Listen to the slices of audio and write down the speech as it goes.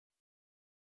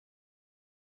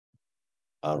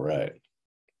All right.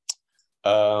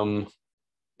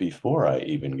 Before I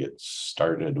even get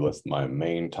started with my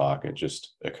main talk, it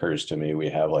just occurs to me we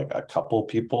have like a couple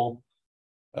people,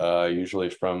 usually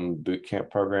from boot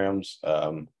camp programs.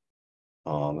 Oh,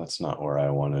 that's not where I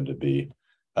wanted to be.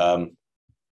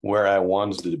 Where I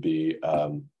wanted to be,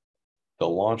 the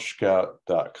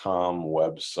launchscout.com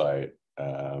website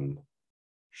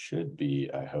should be,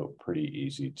 I hope, pretty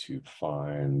easy to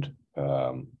find.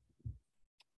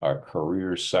 Our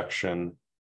career section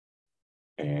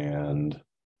and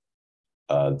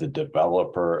the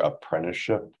developer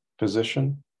apprenticeship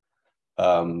position.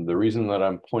 The reason that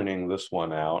I'm pointing this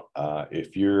one out,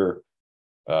 if you're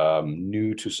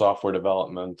new to software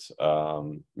development,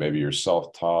 maybe you're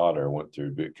self-taught or went through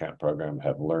a boot camp program,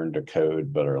 have learned to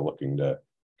code, but are looking to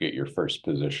get your first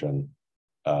position,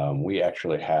 we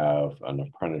actually have an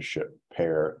apprenticeship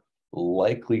pair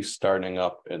likely starting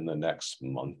up in the next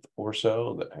month or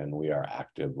so, and we are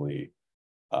actively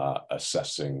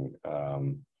assessing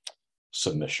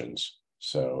submissions.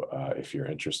 So if you're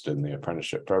interested in the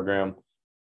apprenticeship program,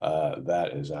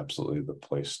 that is absolutely the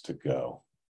place to go.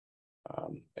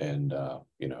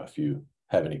 If you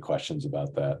have any questions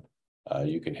about that,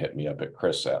 you can hit me up at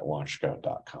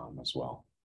chris@launchscout.com as well.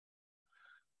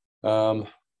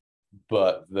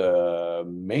 But the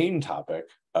main topic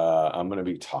I'm going to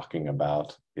be talking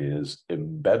about is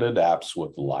embedded apps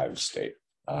with LiveState.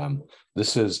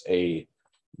 This is a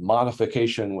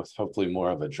modification with hopefully more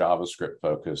of a JavaScript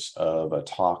focus of a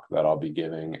talk that I'll be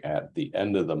giving at the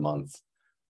end of the month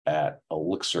at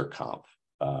ElixirConf.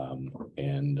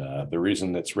 The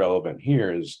reason that's relevant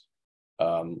here is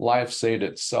LiveState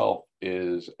itself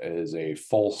is a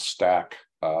full stack,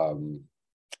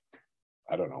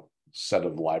 set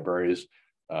of libraries.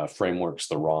 Framework's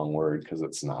the wrong word because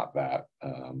it's not that.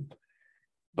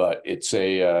 But it's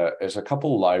a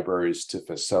couple libraries to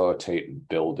facilitate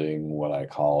building what I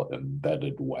call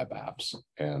embedded web apps.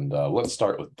 And let's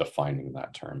start with defining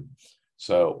that term.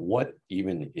 So what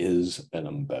even is an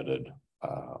embedded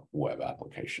web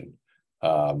application?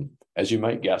 As you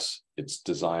might guess, it's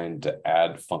designed to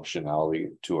add functionality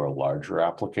to a larger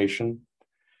application.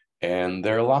 And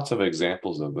there are lots of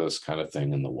examples of this kind of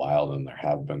thing in the wild, and there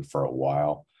have been for a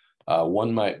while.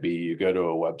 One might be you go to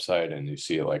a website and you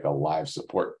see like a live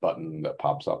support button that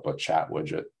pops up a chat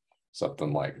widget,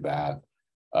 something like that.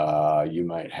 You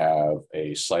might have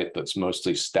a site that's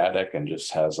mostly static and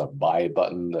just has a buy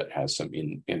button that has some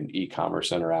in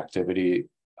e-commerce interactivity.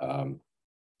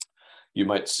 You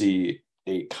might see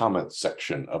a comment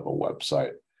section of a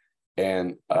website.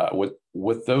 And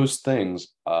with those things,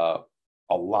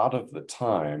 a lot of the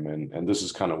time, and this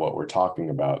is kind of what we're talking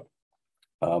about,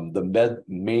 the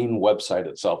main website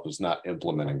itself is not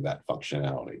implementing that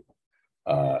functionality.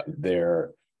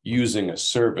 They're using a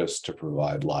service to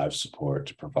provide live support,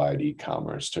 to provide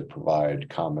e-commerce, to provide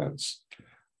comments.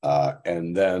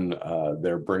 And then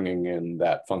they're bringing in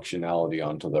that functionality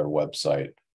onto their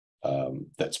website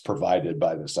that's provided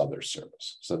by this other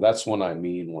service. So that's what I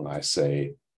mean when I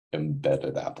say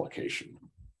embedded application.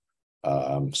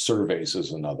 Surveys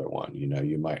is another one.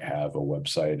 You might have a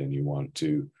website and you want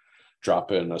to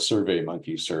drop in a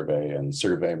SurveyMonkey survey, and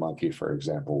SurveyMonkey, for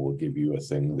example, will give you a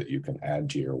thing that you can add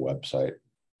to your website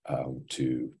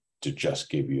to just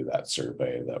give you that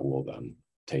survey that will then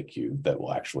that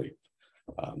will actually,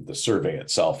 the survey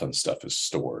itself and stuff is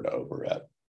stored over at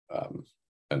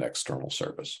an external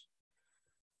service.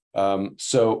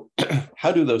 So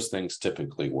how do those things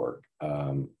typically work?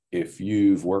 If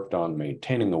you've worked on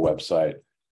maintaining a website,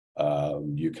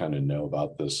 you kind of know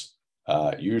about this.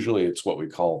 Usually it's what we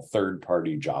call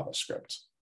third-party JavaScript,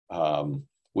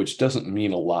 which doesn't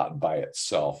mean a lot by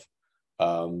itself.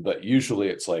 But usually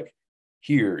it's like,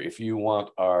 here, if you want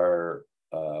our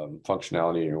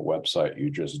functionality in your website, you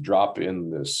just drop in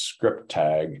this script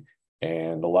tag,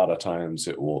 and a lot of times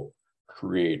it will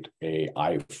create a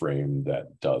iframe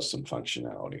that does some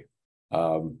functionality.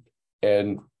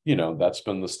 That's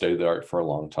been the state of the art for a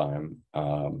long time,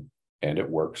 and it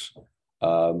works.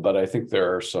 But I think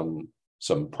there are some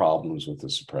problems with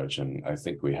this approach, and I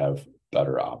think we have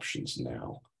better options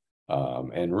now.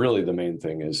 And really the main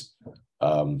thing is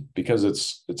because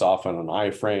it's often an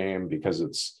iframe, because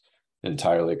it's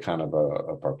entirely kind of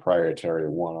a proprietary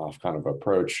one-off kind of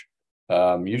approach,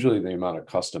 usually the amount of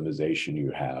customization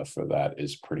you have for that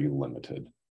is pretty limited.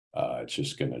 It's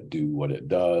just going to do what it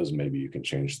does. Maybe you can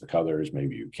change the colors,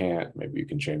 maybe you can't, maybe you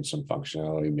can change some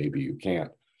functionality, maybe you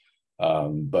can't.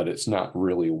 But it's not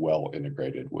really well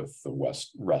integrated with the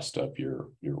rest of your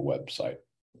website.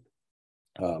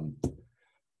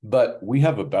 But we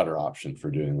have a better option for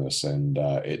doing this, and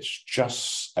it's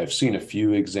just, I've seen a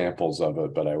few examples of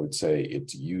it, but I would say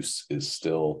its use is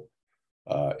still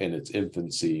in its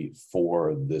infancy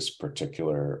for this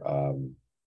particular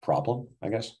problem, I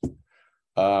guess.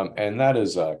 And that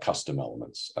is custom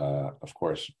elements. Of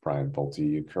course, Brian Pulte,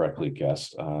 you correctly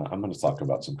guessed. I'm going to talk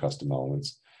about some custom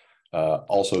elements,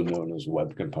 also known as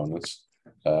web components,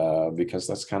 because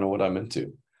that's kind of what I'm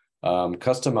into.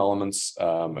 Custom elements,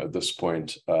 at this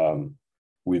point,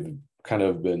 we've kind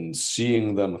of been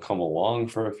seeing them come along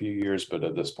for a few years, but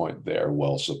at this point, they're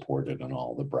well supported in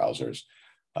all the browsers.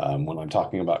 When I'm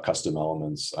talking about custom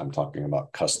elements, I'm talking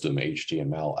about custom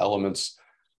HTML elements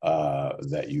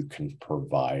that you can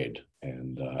provide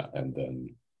and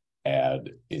then add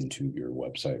into your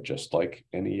website, just like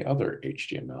any other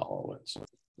HTML elements.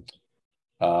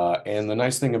 And the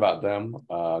nice thing about them,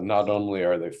 not only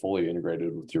are they fully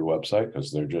integrated with your website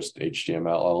because they're just HTML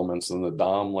elements in the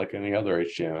DOM like any other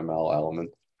HTML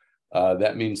element,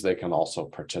 that means they can also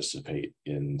participate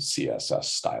in CSS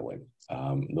styling.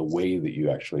 The way that you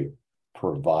actually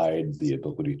provide the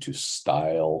ability to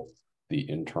style the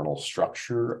internal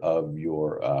structure of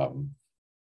your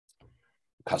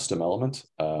custom element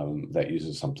that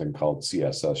uses something called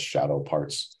CSS shadow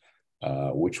parts,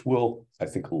 which we'll, I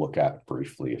think, look at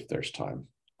briefly if there's time.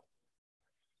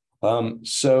 In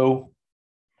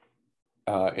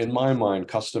my mind,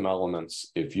 custom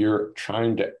elements, if you're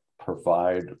trying to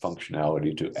provide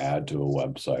functionality to add to a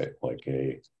website, like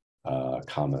a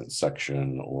comment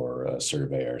section or a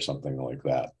survey or something like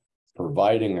that,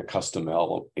 providing a custom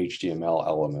HTML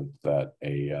element that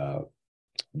a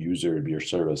user of your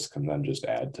service can then just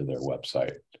add to their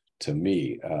website. To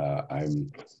me,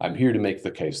 I'm here to make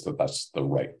the case that that's the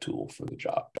right tool for the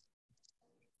job.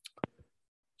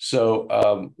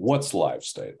 So what's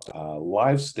LiveState?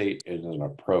 LiveState is an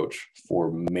approach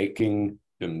for making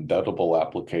embeddable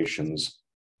applications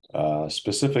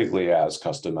specifically as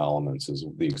custom elements, is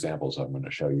the examples I'm going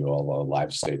to show you, although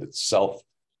LiveState itself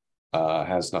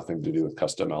has nothing to do with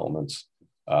custom elements.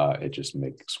 It just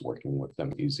makes working with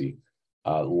them easy.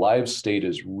 LiveState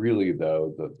is really,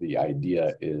 though, the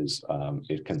idea is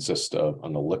it consists of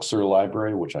an Elixir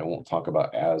library, which I won't talk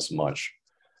about as much.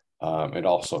 It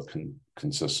also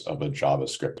consists of a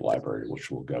JavaScript library,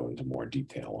 which we'll go into more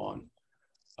detail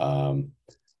on.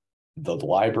 The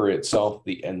library itself,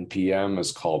 the NPM,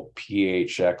 is called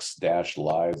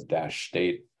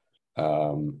phx-live-state,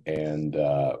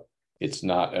 and it's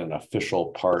not an official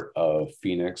part of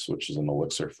Phoenix, which is an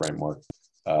Elixir framework.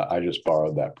 I just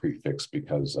borrowed that prefix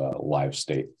because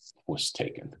LiveState was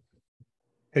taken.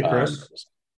 Hey, Chris.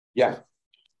 Yeah.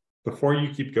 Before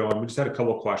you keep going, we just had a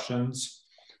couple of questions.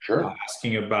 Sure.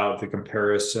 Asking about the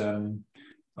comparison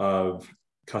of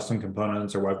custom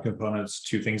components or web components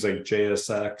to things like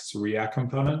JSX React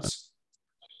components.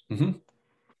 Mm-hmm.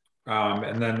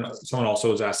 And then someone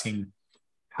also was asking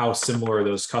how similar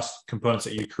those custom components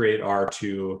that you create are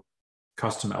to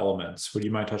custom elements. Would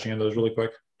you mind touching on those really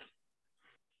quick?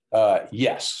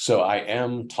 Yes. So I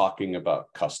am talking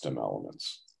about custom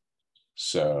elements.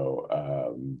 So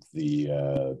the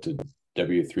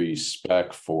W3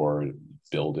 spec for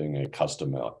building a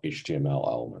custom HTML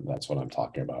element, that's what I'm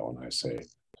talking about when I say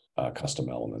custom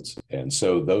elements. And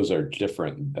so those are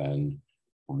different than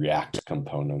React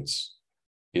components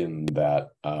in that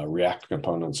React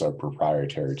components are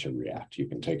proprietary to React. You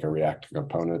can take a React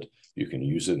component, you can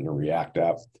use it in a React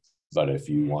app, but if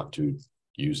you want to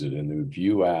use it in a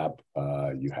Vue app,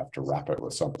 you have to wrap it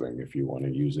with something. If you want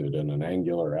to use it in an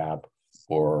Angular app,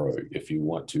 or if you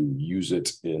want to use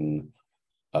it in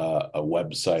a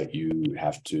website, you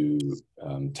have to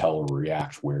tell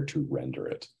React where to render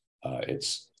it.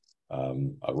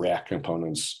 React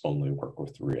components only work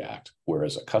with React,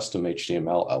 whereas a custom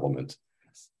HTML element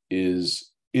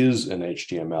is an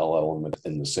HTML element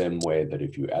in the same way that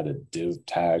if you add a div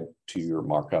tag to your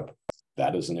markup,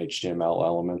 that is an HTML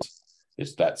element.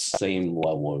 It's that same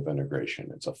level of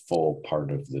integration. It's a full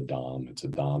part of the DOM. It's a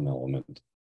DOM element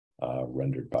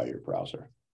rendered by your browser.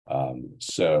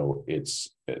 So it's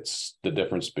the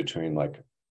difference between like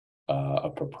a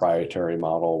proprietary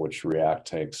model, which React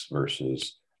takes,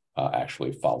 versus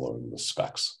actually following the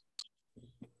specs.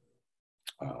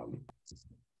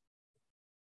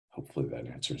 Hopefully that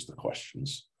answers the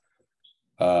questions.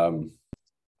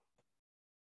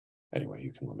 Anyway,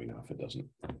 you can let me know if it doesn't.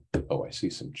 Oh, I see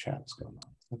some chats going on.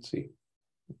 Let's see.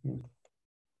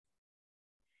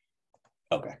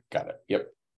 Okay, got it.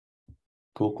 Yep.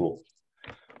 Cool.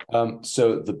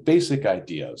 So the basic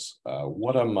ideas,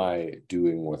 what am I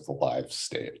doing with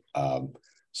LiveState?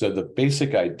 So the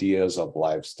basic ideas of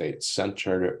LiveState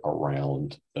centered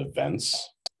around events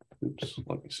oops,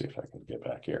 let me see if I can get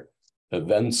back here.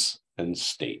 Events and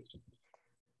state.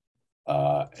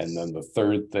 And then the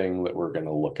third thing that we're going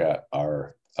to look at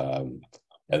are,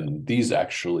 and these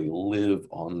actually live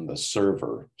on the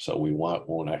server, so we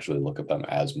won't actually look at them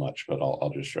as much, but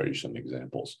I'll just show you some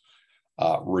examples.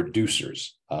 Reducers.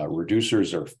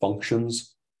 Reducers are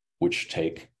functions which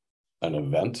take an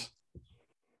event,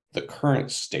 the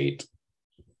current state,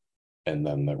 and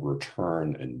then the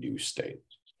return a new state.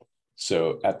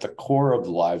 So at the core of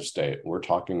LiveState, we're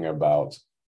talking about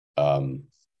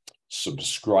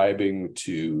subscribing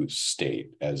to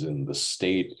state, as in the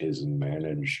state is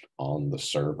managed on the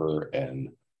server and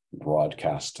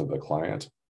broadcast to the client.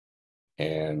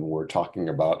 And we're talking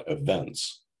about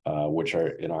events, which are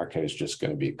in our case just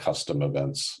going to be custom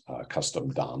events, custom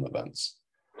DOM events.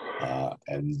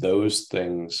 And those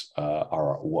things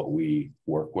are what we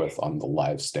work with on the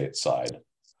LiveState side.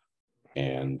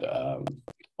 And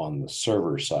on the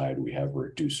server side, we have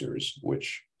reducers,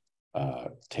 which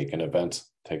take an event,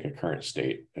 take a current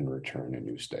state, and return a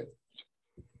new state.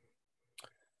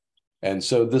 And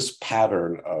so this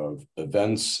pattern of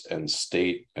events and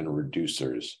state and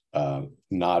reducers,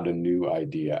 not a new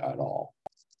idea at all.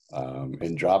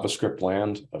 In JavaScript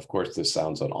land, of course, this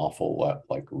sounds an awful lot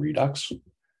like Redux,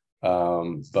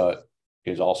 but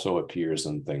it also appears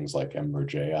in things like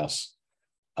Ember.js.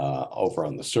 Over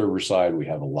on the server side, we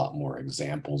have a lot more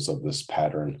examples of this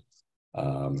pattern.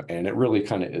 And it really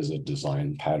kind of is a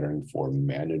design pattern for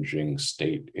managing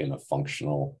state in a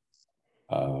functional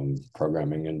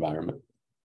programming environment.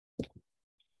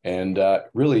 And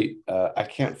really, I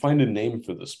can't find a name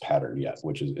for this pattern yet,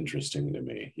 which is interesting to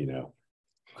me. You know,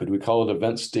 could we call it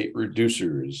event state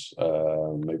reducers?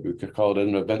 Maybe we could call it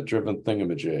an event-driven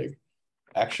thingamajig,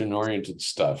 action-oriented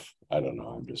stuff. I don't know.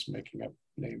 I'm just making up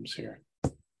names here.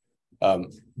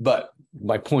 But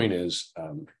my point is,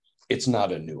 it's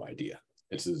not a new idea.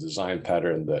 It's a design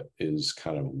pattern that is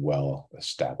kind of well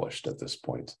established at this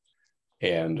point.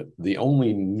 And the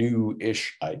only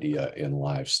new-ish idea in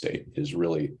LiveState is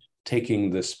really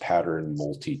taking this pattern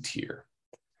multi-tier.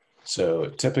 So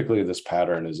typically this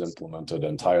pattern is implemented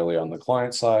entirely on the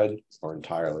client side or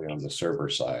entirely on the server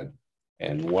side.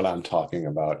 And what I'm talking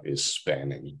about is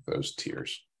spanning those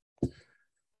tiers.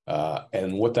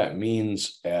 And what that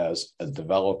means as a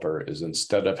developer is,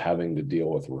 instead of having to deal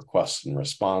with requests and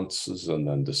responses and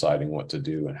then deciding what to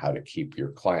do and how to keep your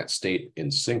client state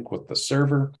in sync with the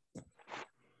server,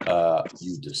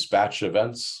 you dispatch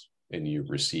events and you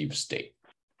receive state.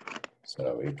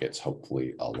 So it gets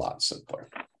hopefully a lot simpler.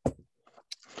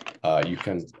 You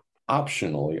can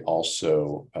optionally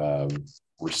also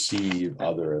receive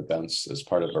other events as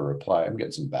part of a reply. I'm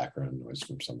getting some background noise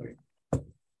from somebody.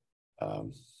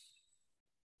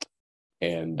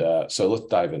 So let's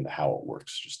dive into how it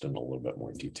works just in a little bit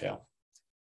more detail.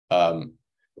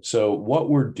 So what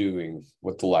we're doing,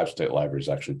 what the LiveState library is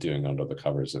actually doing under the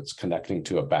covers, it's connecting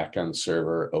to a backend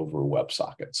server over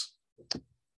WebSockets.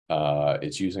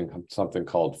 It's using something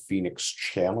called Phoenix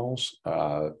channels.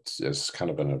 It's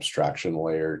kind of an abstraction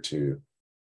layer to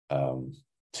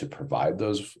provide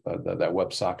those that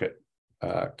WebSocket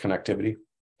connectivity.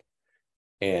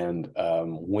 And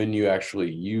when you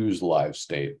actually use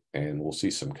LiveState, and we'll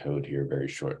see some code here very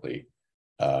shortly,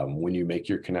 when you make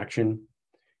your connection,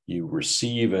 you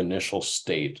receive initial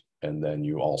state, and then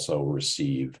you also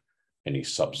receive any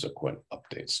subsequent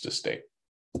updates to state.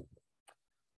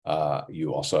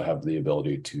 You also have the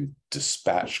ability to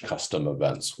dispatch custom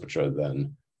events, which are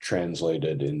then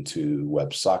translated into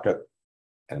WebSocket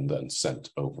and then sent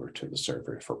over to the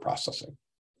server for processing.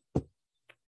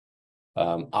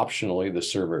 Optionally, the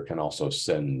server can also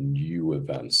send you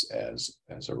events as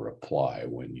a reply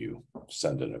when you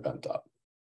send an event up.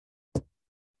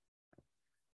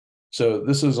 So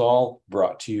this is all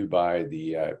brought to you by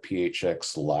the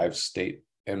PHX LiveState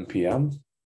NPM.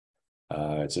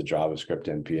 It's a JavaScript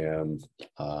NPM,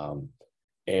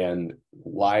 and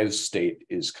LiveState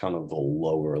is kind of the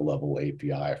lower level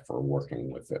API for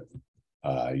working with it.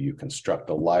 You construct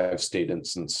a LiveState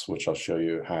instance, which I'll show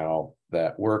you how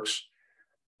that works.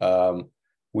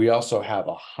 We also have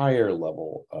a higher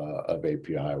level of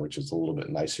API, which is a little bit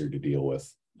nicer to deal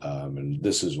with. And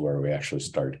this is where we actually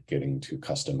start getting to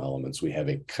custom elements. We have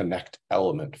a connect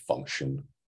element function,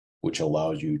 which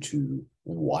allows you to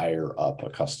wire up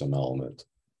a custom element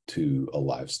to a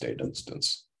LiveState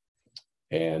instance.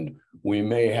 And we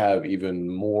may have even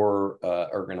more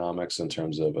ergonomics in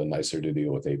terms of a nicer to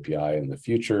deal with API in the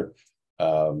future.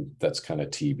 That's kind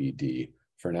of TBD.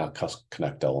 For now,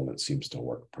 connect element seems to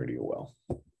work pretty well.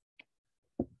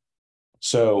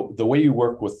 So the way you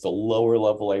work with the lower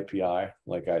level API,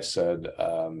 like I said,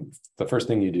 the first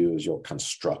thing you do is you'll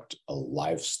construct a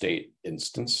LiveState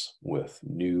instance with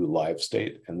new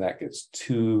LiveState, and that gets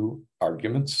 2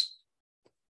 arguments,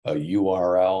 a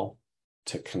URL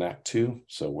to connect to,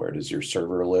 so where does your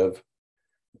server live,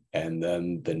 and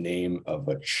then the name of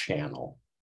a channel,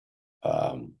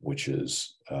 which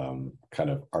is kind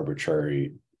of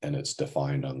arbitrary, and it's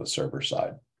defined on the server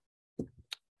side.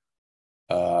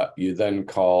 You then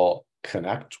call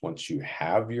connect once you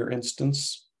have your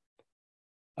instance,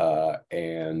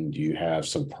 and you have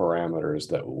some parameters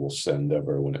that will send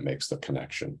over when it makes the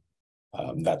connection.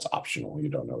 That's optional. You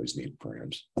don't always need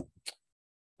params.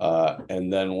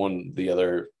 And then one of the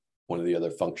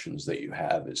other functions that you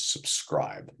have is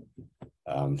subscribe.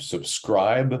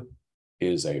 Subscribe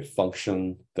is a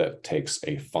function that takes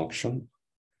a function.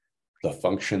 The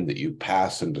function that you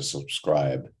pass into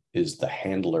subscribe is the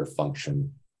handler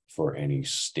function for any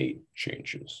state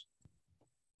changes.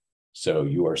 So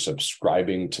you are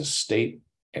subscribing to state,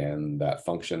 and that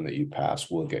function that you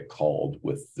pass will get called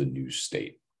with the new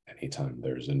state anytime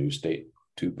there's a new state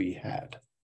to be had.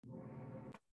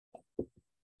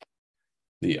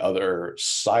 The other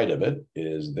side of it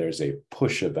is there's a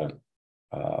push event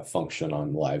function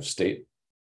on LiveState,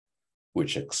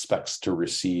 which expects to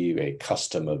receive a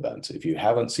custom event. If you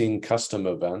haven't seen custom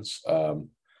events,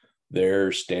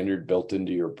 they're standard built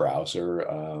into your browser,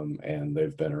 and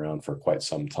they've been around for quite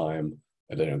some time.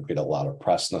 They don't get a lot of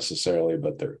press necessarily,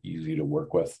 but they're easy to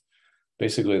work with.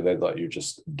 Basically, they let you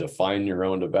just define your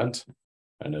own event.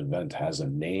 An event has a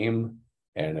name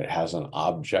and it has an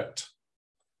object.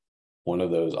 One of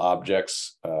those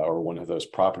objects or one of those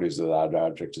properties of that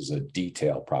object is a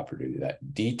detail property.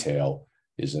 That detail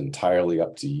is entirely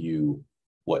up to you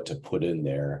what to put in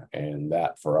there, and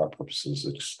that for our purposes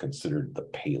is considered the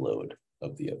payload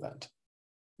of the event,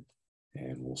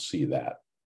 and we'll see that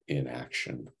in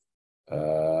action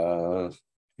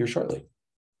here shortly.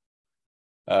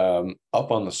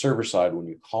 Up on the server side, when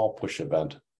you call push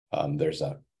event, there's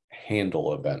a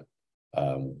handle event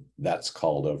that's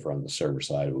called over on the server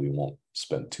side. We won't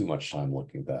spend too much time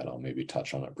looking at that. I'll maybe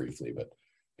touch on it briefly, but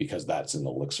because that's in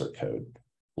the Elixir code,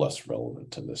 less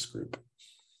relevant to this group.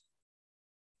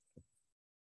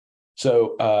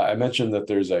 So I mentioned that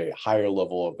there's a higher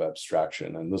level of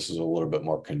abstraction, and this is a little bit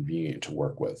more convenient to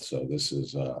work with. So this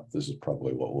is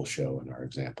probably what we'll show in our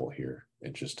example here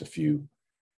in just a few.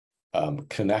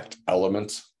 Connect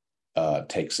element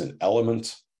takes an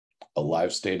element, a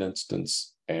LiveState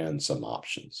instance, and some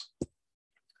options.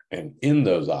 And in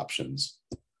those options,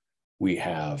 we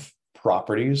have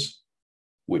properties,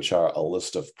 which are a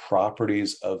list of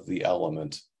properties of the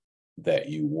element that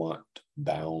you want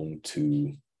bound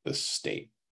to the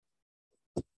state.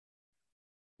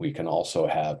 We can also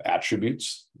have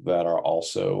attributes that are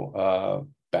also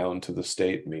bound to the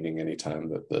state, meaning anytime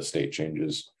that the state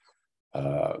changes,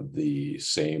 the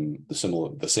same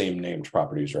named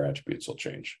properties or attributes will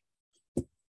change.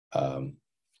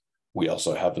 We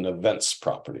also have an events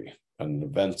property. And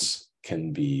events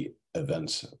can be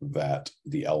events that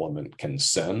the element can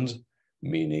send,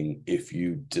 meaning if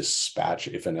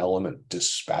an element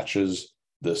dispatches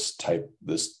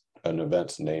an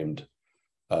event named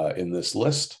in this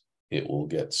list, it will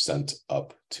get sent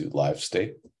up to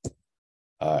LiveState.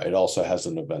 It also has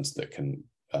an event that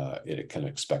it can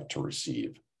expect to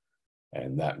receive.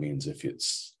 And that means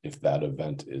if that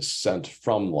event is sent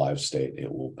from LiveState,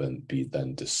 it will be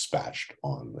then dispatched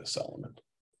on this element.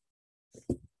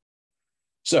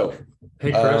 So,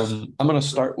 hey, Chris, I'm going to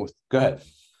start with, go ahead.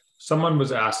 Someone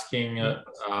was asking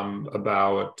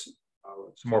about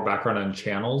some more background on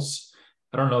channels.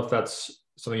 I don't know if that's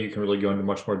something you can really go into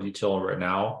much more detail right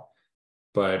now,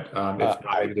 but if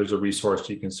not, maybe there's a resource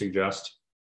you can suggest.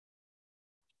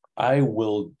 I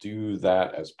will do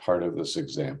that as part of this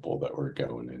example that we're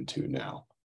going into now.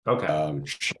 Okay.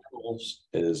 Channels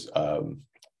is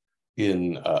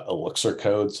in Elixir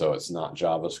code, so it's not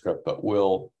JavaScript, but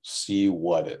we'll see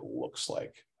what it looks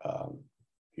like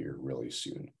here really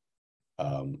soon.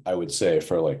 I would say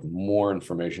for like more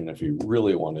information, if you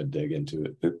really want to dig into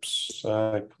it, oops,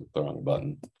 I clicked the wrong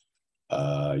button.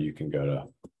 You can go to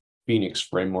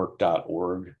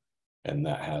phoenixframework.org, and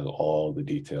that has all the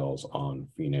details on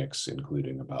Phoenix,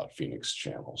 including about Phoenix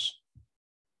channels.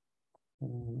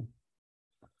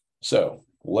 So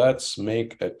let's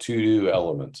make a to-do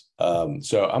element.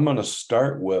 So I'm going to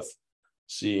start with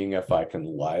seeing if I can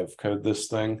live code this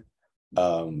thing.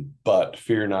 But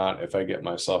fear not, if I get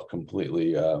myself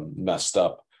completely messed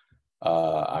up,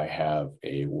 I have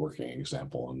a working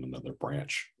example on another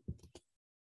branch.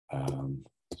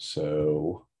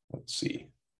 So let's see.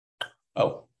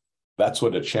 Oh, that's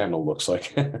what a channel looks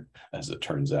like, as it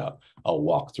turns out. I'll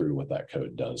walk through what that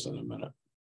code does in a minute.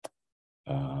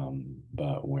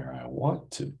 But where I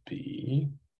want to be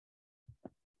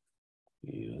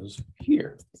is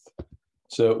here.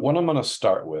 So what I'm going to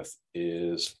start with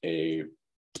is a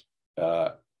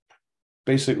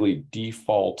basically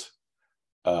default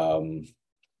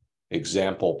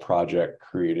example project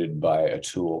created by a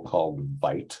tool called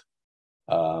Vite.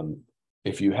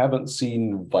 If you haven't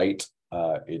seen Vite,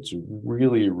 it's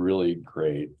really, really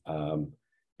great.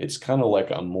 It's kind of like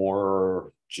a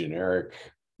more generic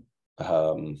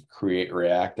Create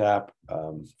React app,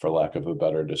 for lack of a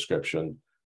better description.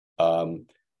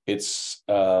 It's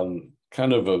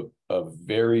kind of a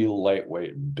very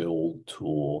lightweight build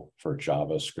tool for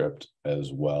JavaScript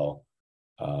as well.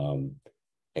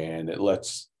 And it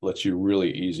lets you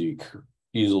really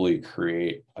easily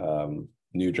create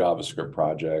new JavaScript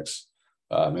projects.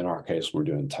 In our case, we're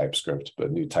doing TypeScript,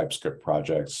 but new TypeScript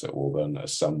projects that will then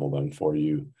assemble them for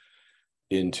you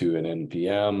into an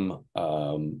NPM.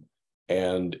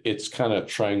 And it's kind of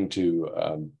trying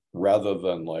to, rather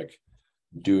than like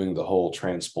doing the whole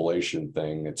transpilation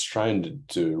thing, it's trying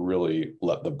to really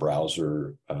let the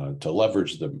browser, to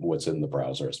leverage what's in the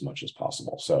browser as much as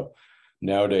possible. So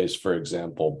nowadays, for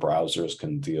example, browsers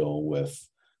can deal with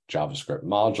JavaScript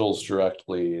modules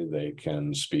directly. They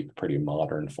can speak pretty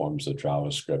modern forms of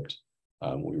JavaScript.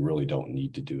 We really don't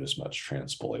need to do as much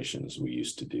transpilation as we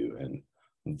used to do. And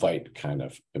Vite kind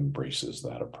of embraces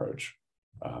that approach.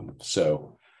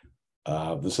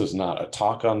 This is not a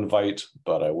talk on Vite,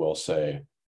 but I will say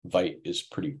Vite is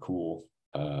pretty cool.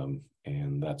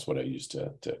 And that's what I use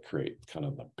to create kind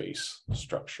of the base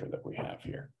structure that we have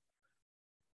here.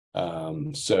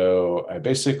 So I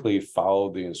basically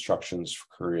followed the instructions for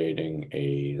creating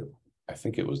I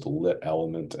think it was the lit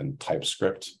element and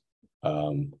TypeScript.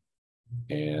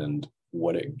 And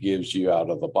what it gives you out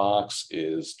of the box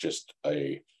is just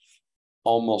a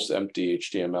almost empty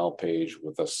HTML page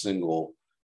with a single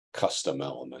custom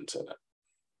element in it.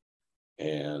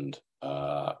 And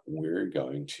we're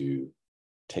going to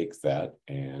take that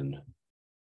and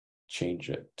change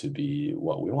it to be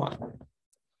what we want.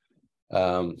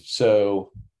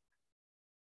 So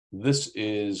this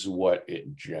is what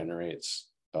it generates.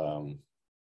 And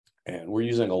we're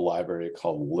using a library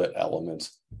called lit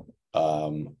elements,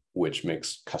 which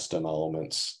makes custom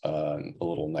elements a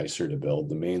little nicer to build.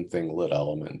 The main thing lit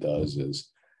element does is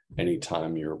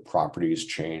anytime your properties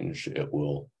change, it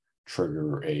will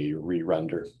trigger a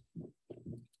re-render.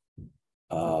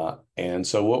 And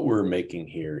so what we're making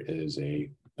here is a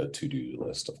to-do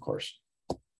list, of course,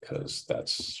 because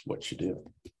that's what you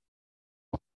do.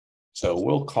 So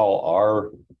we'll call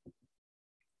our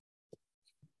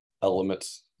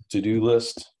elements to-do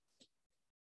list.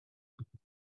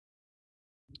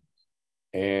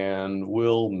 And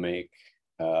we'll make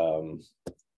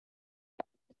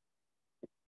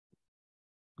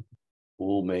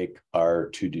our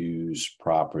to-dos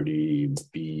property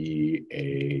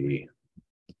be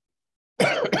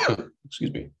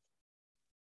excuse me,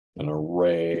 an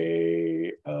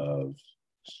array of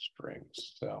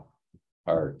strings. So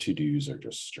our to-dos are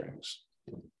just strings.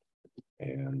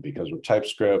 And because we're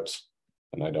TypeScript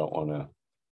and I don't want to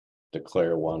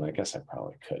declare one, I guess I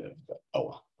probably could have, but oh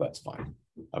well, that's fine.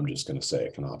 I'm just going to say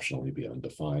it can optionally be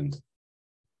undefined.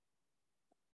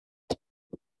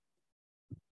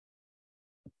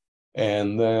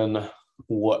 And then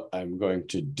what I'm going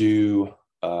to do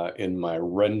in my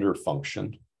render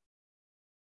function,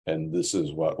 and this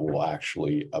is what will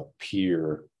actually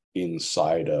appear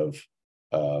inside of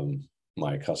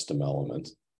my custom element.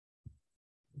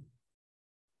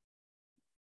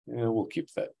 And we'll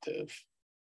keep that div.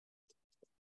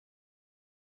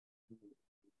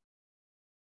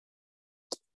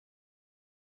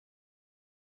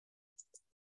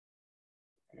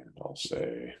 And I'll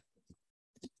say,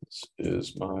 this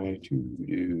is my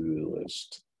to-do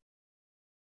list.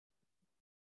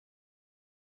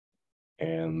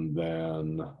 And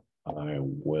then I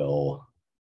will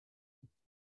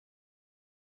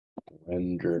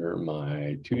render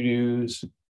my to-dos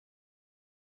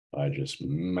by just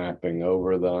mapping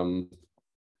over them.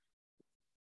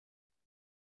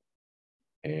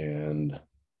 And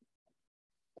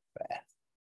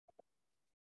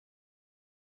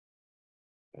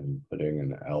putting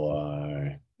an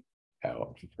li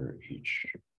out for each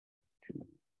to.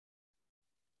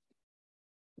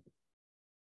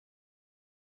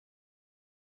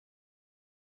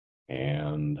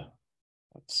 And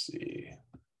let's see,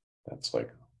 that's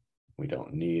like, we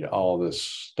don't need all this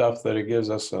stuff that it gives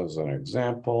us as an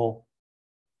example,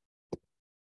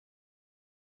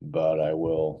 but I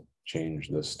will change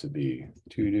this to be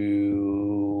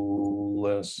to-do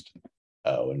list.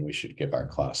 Oh, and we should give our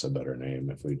class a better name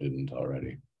if we didn't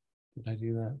already. Did I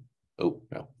do that? Oh,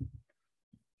 no.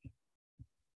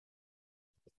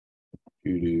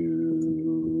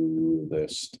 To-do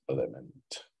list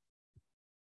element.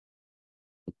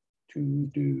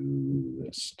 To-do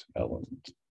list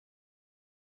element.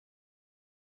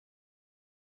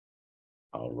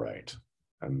 All right.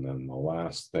 And then the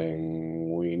last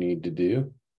thing we need to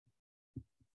do.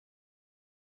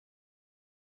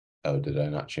 Oh, did I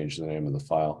not change the name of the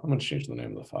file? I'm going to change the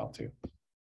name of the file too.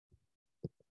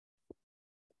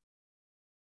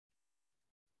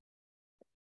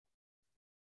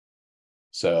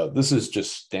 So this is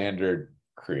just standard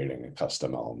creating a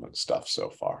custom element stuff so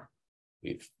far.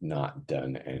 We've not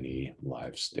done any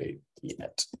LiveState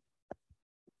yet.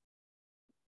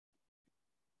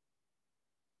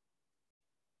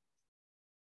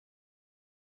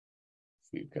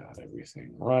 We've got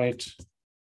everything right.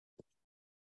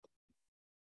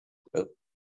 Oh.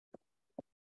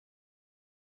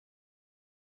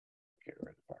 Get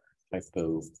rid of our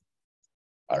typo.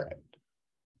 All right.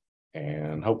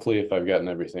 And hopefully if I've gotten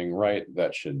everything right,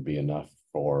 that should be enough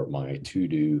for my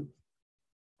to-do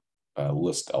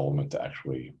list element to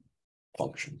actually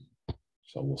function.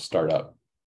 So we'll start up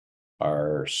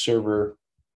our server.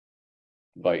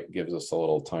 Byte gives us a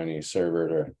little tiny server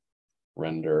to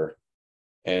render.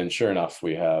 And sure enough,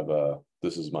 we have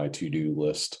this is my to-do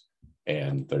list,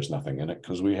 and there's nothing in it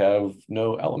because we have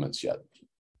no elements yet.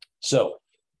 So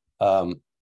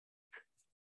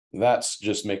that's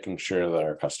just making sure that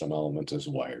our custom element is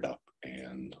wired up,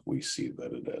 and we see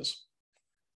that it is.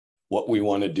 What we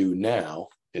want to do now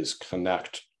is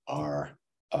connect our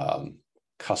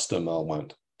custom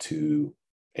element to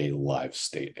a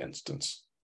LiveState instance.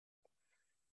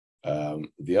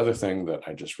 The other thing that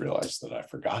I just realized that I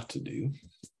forgot to do,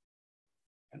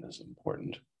 and is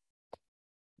important,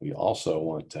 we also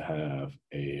want to have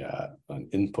an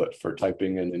input for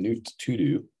typing in a new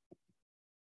to-do.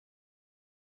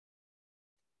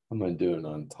 I'm going to do it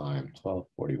on time,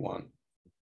 12:41.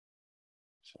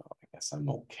 So I guess I'm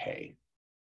okay.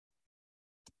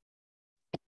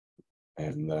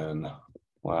 And then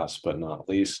last but not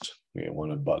least, we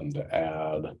want a button to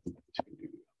add to-do.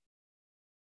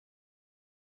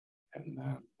 And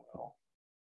then we'll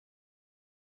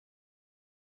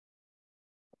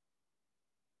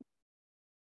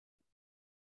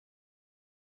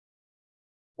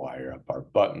wire up our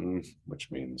button,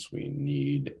 which means we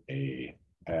need a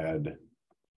add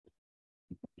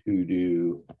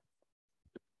to-do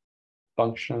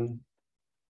function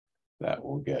that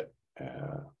will get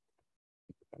an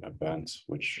event,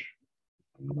 which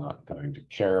I'm not going to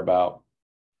care about.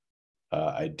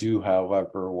 I do,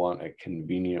 however, want a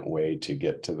convenient way to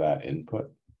get to that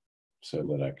input so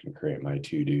that I can create my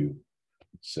to-do.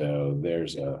 So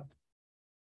there's a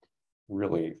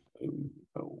really,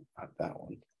 oh, not that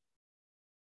one.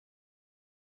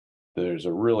 There's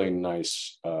a really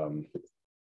nice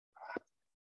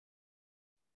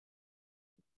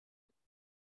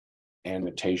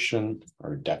annotation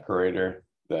or decorator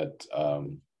that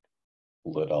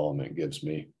lit element gives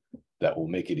me that will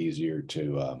make it easier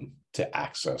to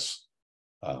access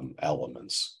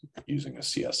elements using a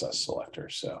CSS selector.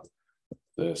 So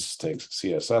this takes a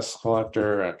CSS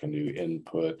selector. I can do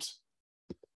input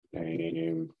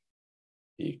name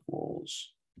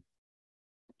equals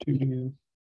to-do.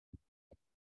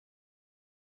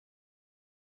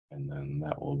 And then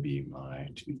that will be my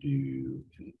to-do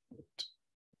input.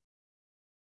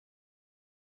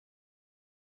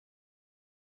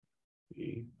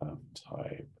 Be of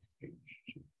type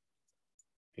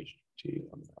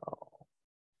HTML.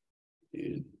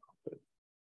 Input.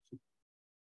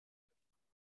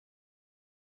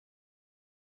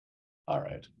 All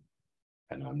right.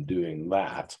 And I'm doing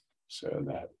that so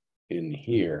that in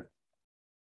here,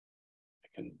 I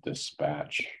can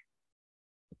dispatch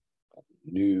a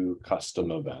new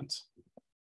custom event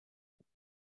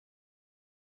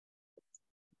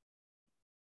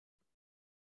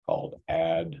called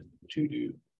add to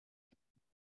do.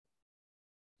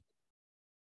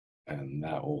 And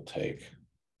that will take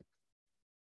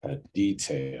a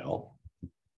detail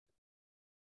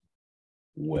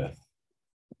with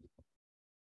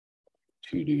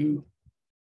to do.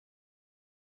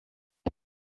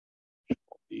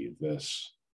 Be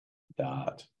this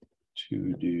dot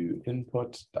to do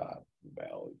input dot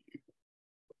value.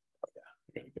 Oh, yeah,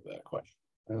 I gotta give that a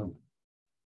question.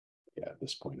 Yeah, at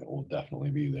this point, it will definitely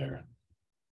be there.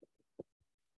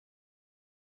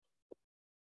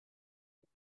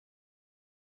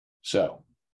 So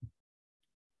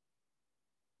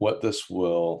what this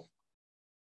will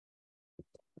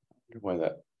why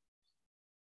that.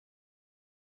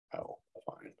 Oh,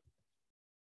 fine.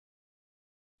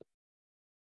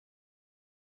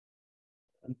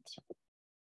 Okay.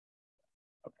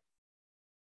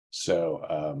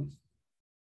 So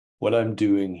what I'm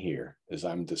doing here is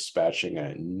I'm dispatching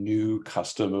a new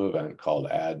custom event called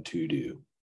add to do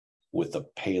with a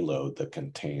payload that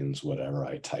contains whatever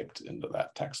I typed into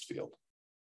that text field.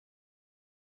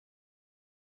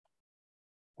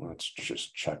 Let's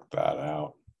just check that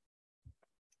out.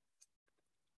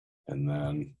 And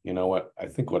then, you know what? I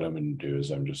think what I'm going to do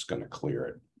is I'm just going to clear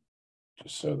it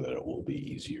just so that it will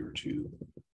be easier to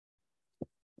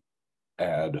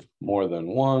add more than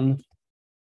one.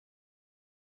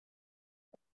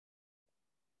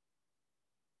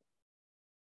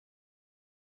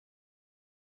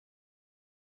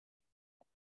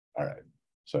 All right.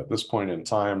 So at this point in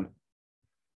time, I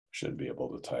should be able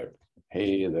to type,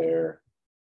 hey there,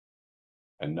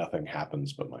 and nothing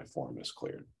happens, but my form is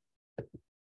cleared.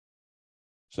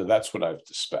 So that's what I've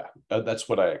that's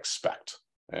what I expect.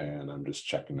 And I'm just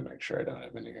checking to make sure I don't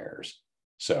have any errors.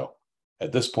 So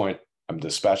at this point, I'm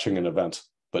dispatching an event,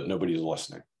 but nobody's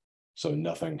listening. So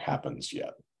nothing happens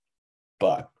yet.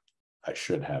 But I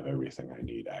should have everything I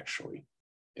need actually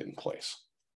in place.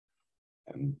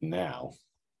 And now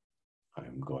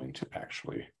I'm going to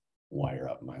actually wire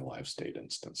up my LiveState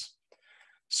instance.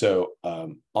 So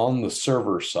on the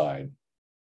server side,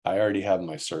 I already have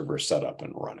my server set up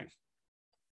and running.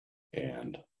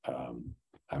 And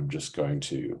I'm just going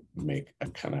to make a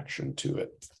connection to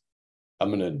it. I'm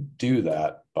going to do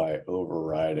that by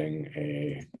overriding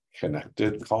a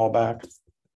connected callback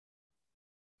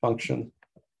function.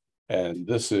 And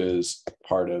this is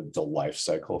part of the life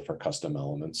cycle for custom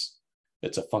elements.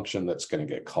 It's a function that's going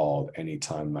to get called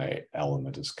anytime my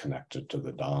element is connected to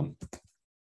the DOM.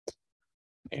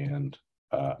 And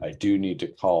I do need to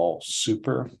call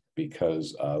super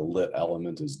because lit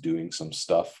element is doing some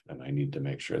stuff and I need to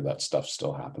make sure that stuff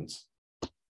still happens.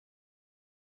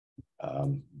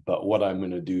 But what I'm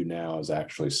going to do now is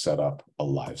actually set up a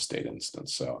LiveState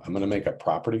instance. So I'm going to make a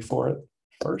property for it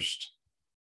first.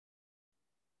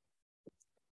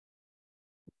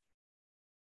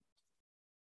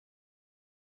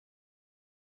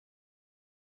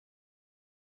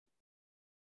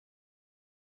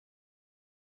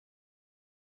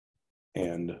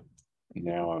 And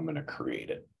now I'm going to create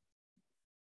it.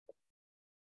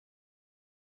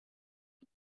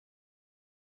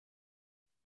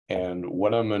 And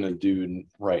what I'm going to do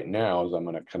right now is I'm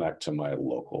going to connect to my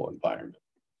local environment,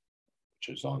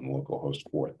 which is on localhost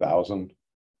 4000.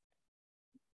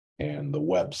 And the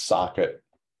WebSocket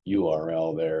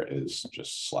URL there is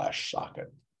just /socket.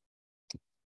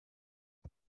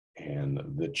 And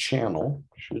the channel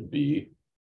should be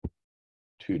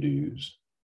to-dos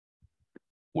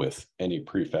with any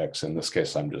prefix. In this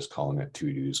case, I'm just calling it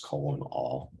to-dos :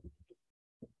 all.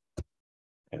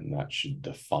 And that should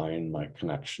define my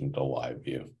connection to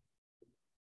LiveView.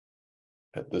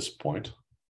 At this point,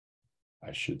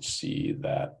 I should see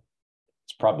that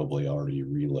it's probably already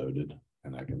reloaded,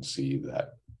 and I can see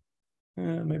that,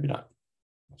 maybe not.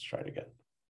 Let's try it again.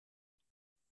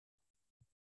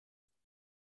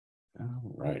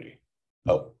 All righty.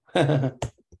 Oh,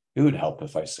 it would help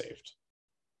if I saved,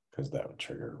 because that would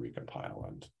trigger recompile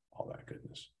and all that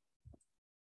goodness.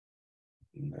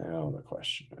 Now the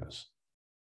question is,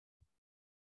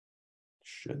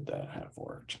 should that have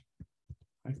worked?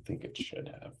 I think it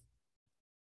should have.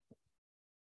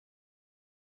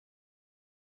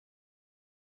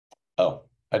 Oh,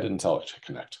 I didn't tell it to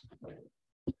connect.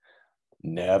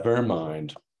 Never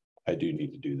mind. I do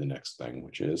need to do the next thing,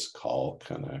 which is call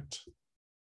connect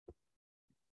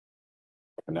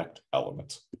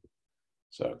element.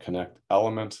 So connect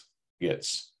element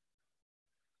gets,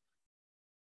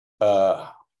 oh,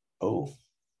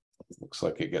 looks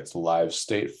like it gets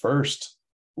LiveState first.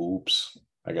 Oops,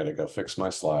 I gotta go fix my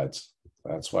slides.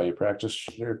 That's why you practice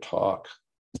your talk.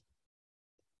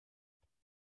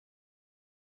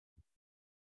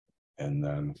 And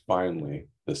then finally,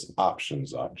 this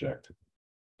options object,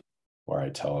 where I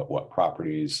tell it what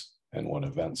properties and what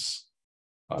events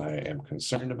I am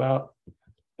concerned about.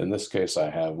 In this case, I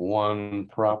have one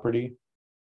property,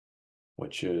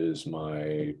 which is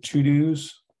my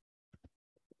to-dos.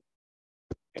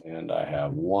 And I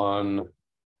have one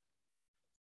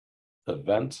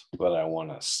event that I want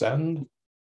to send,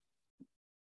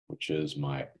 which is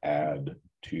my add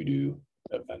to-do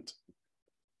event.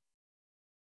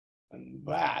 And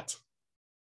that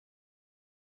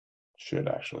should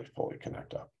actually fully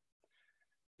connect up.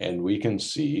 And we can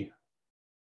see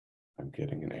I'm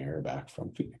getting an error back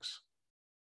from Phoenix.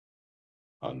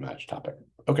 Unmatched topic.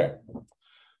 Okay.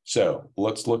 So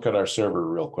let's look at our server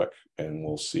real quick and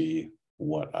we'll see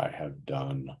what I have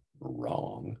done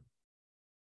wrong.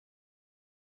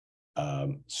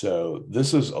 So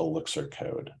this is Elixir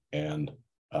code, and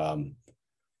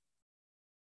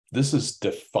this is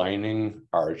defining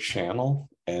our channel.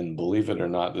 And believe it or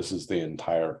not, this is the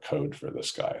entire code for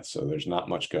this guy. So there's not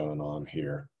much going on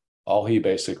here. All he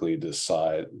basically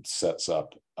sets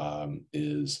up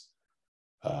is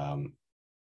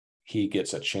he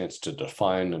gets a chance to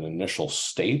define an initial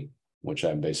state, which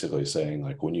I'm basically saying,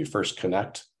 like, when you first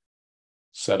connect,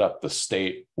 set up the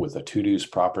state with a to-dos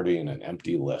property and an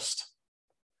empty list.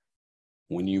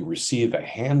 When you receive a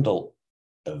handle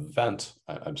event,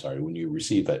 when you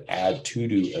receive an add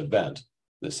to-do event,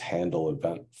 this handle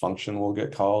event function will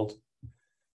get called,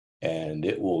 and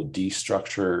it will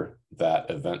destructure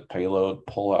that event payload,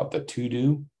 pull out the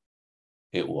to-do.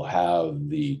 It will have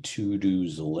the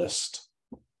to-dos list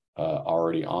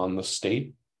already on the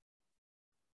state,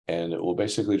 and it will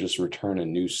basically just return a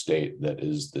new state that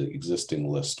is the existing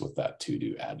list with that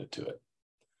to-do added to it.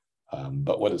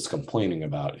 But what it's complaining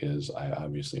about is I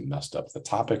obviously messed up the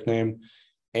topic name,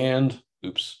 and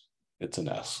oops, it's an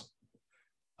S.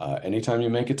 Anytime you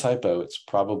make a typo, it's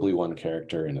probably one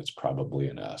character and it's probably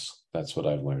an S. That's what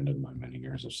I've learned in my many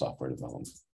years of software development.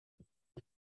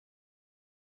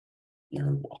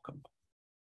 You're welcome.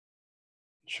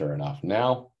 Sure enough,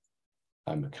 now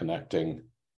I'm connecting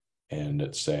and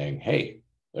it's saying, hey,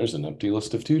 there's an empty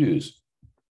list of to-dos.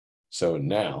 So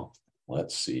now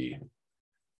let's see.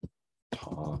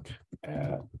 Talk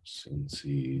at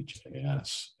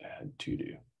Cincy.js add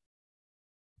to-do.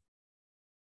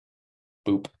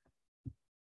 Boop.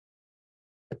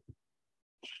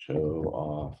 Show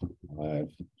off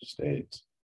LiveState.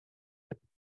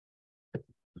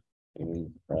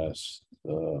 Impress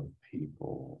the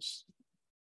people's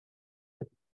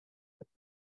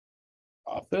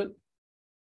profit.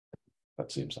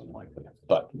 That seems unlikely,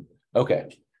 but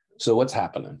okay. So what's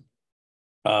happening?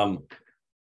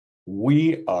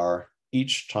 We are,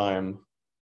 each time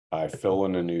I fill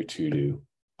in a new to-do,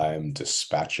 I am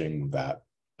dispatching that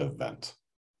event.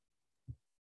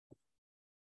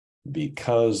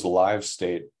 Because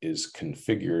LiveState is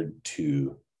configured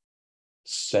to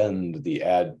send the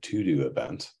add to-do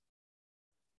event,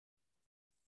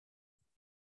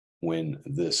 when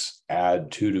this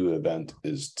add to-do event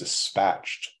is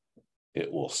dispatched,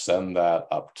 it will send that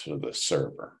up to the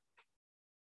server.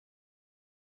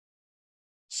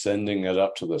 Sending it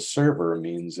up to the server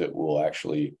means it will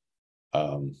actually,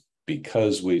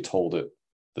 because we told it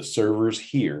the server's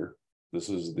here, this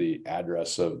is the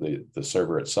address of the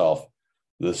server itself,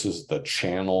 this is the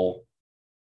channel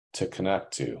to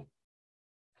connect to.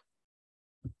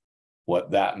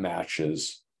 What that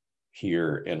matches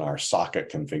here in our socket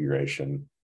configuration.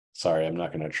 Sorry, I'm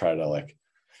not going to try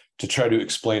to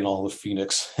explain all of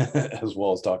Phoenix as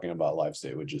well as talking about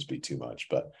LiveState would just be too much.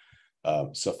 But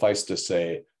suffice to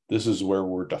say, this is where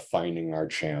we're defining our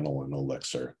channel in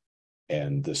Elixir.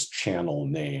 And this channel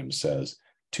name says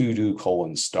to-do :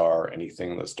 *,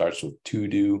 anything that starts with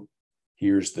to-do,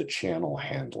 here's the channel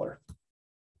handler.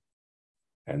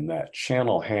 And that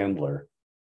channel handler,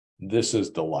 this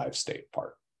is the LiveState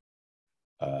part.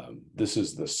 This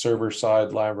is the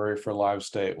server-side library for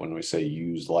LiveState. When we say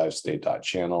use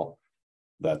livestate.channel,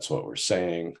 that's what we're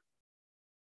saying.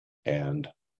 And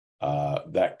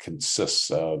that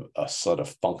consists of a set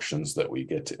of functions that we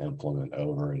get to implement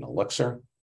over in Elixir.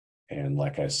 And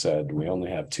like I said, we only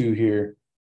have two here,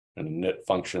 and a init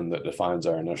function that defines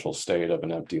our initial state of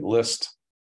an empty list.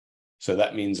 So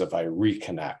that means if I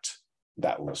reconnect,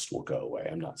 that list will go away.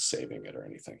 I'm not saving it or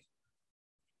anything.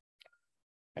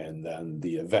 And then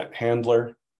the event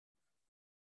handler,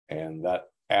 and that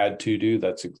add to do,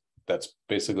 that's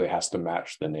basically has to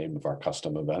match the name of our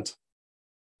custom event.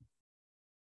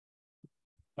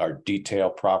 Our detail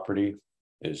property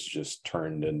is just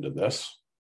turned into this,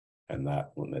 and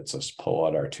that lets us pull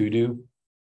out our to do.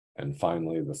 And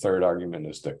finally, the third argument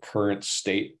is the current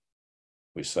state.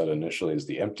 We set initially as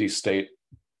the empty state,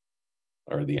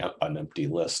 or an empty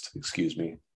list, excuse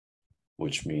me,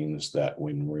 which means that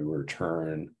when we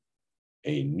return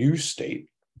a new state,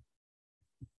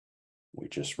 we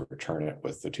just return it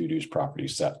with the to-dos property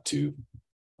set to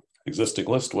existing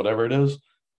list, whatever it is,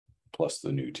 plus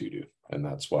the new to-do. And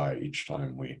that's why each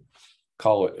time we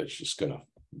call it, it's just going to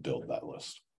build that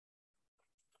list.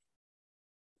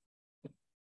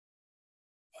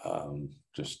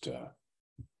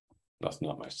 Nothing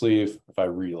up my sleeve. If I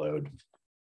reload,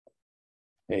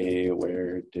 hey,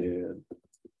 where did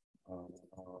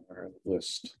our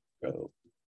list go?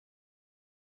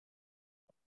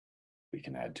 We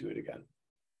can add to it again.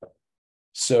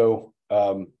 So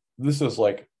this is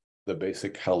like the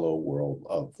basic hello world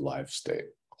of LiveState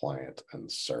client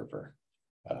and server.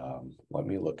 Let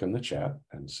me look in the chat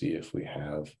and see if we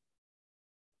have,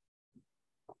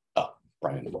 oh,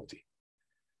 Brian Pulte.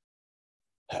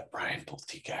 That Brian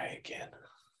Pulte guy again.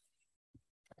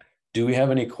 Do we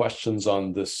have any questions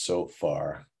on this so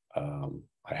far?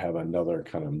 I have another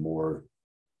kind of more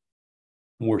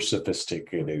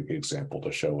sophisticated example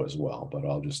to show as well, but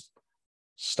I'll just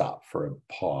stop for a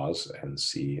pause and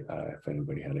see if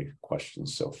anybody had any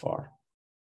questions so far.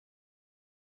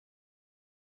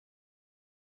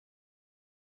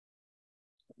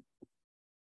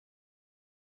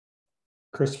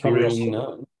 Chris, probably Hearing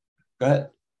none. Go ahead.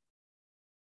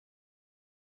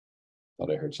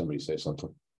 Thought I heard somebody say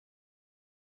something.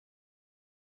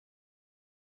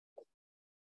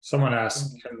 Someone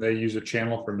asked, can they use a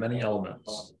channel for many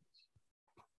elements?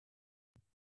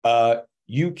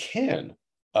 You can.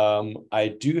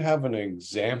 I do have an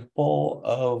example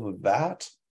of that.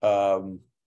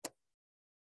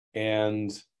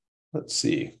 And let's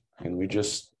see, can we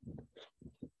just,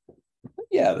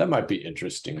 yeah, that might be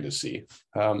interesting to see.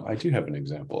 I do have an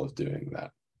example of doing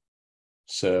that.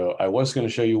 So I was going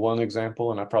to show you one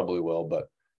example, and I probably will, but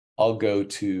I'll go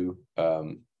to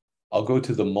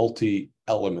the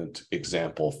multi-element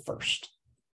example first.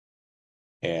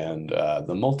 And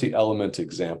the multi-element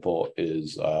example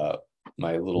is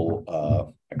my little,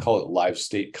 I call it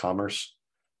LiveState Commerce.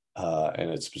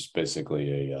 And it's just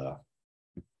basically a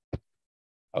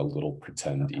little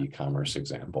pretend e-commerce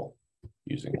example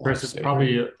using Chris, it's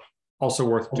probably also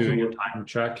worth doing a time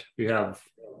check. We have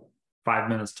 5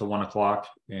 minutes to 1 o'clock,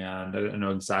 and I don't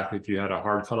know exactly if you had a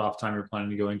hard cutoff time you're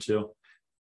planning to go into,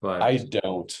 but I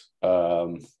don't.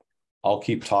 I'll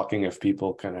keep talking if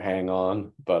people can hang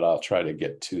on, but I'll try to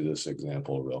get to this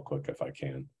example real quick if I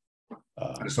can.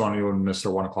 I just don't want anyone to miss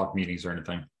their 1 o'clock meetings or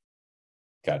anything.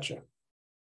 Gotcha.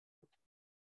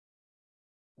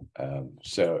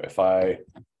 So if I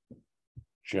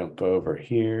jump over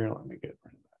here, let me get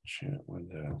rid of that chat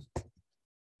window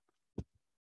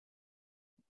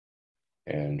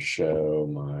and show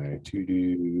my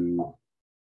to-do.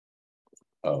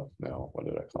 Oh no, what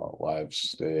did I call it?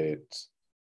 LiveState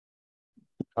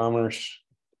Commerce.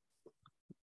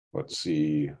 Let's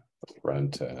see the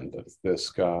front end of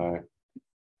this guy.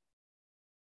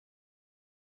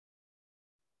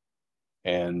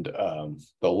 And the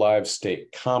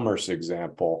LiveState Commerce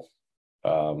example,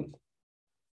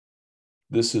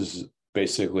 this is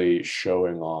basically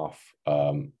showing off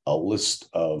a list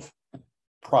of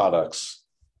products.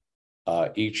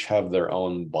 Each have their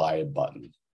own buy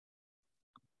button.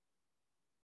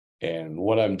 And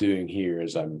what I'm doing here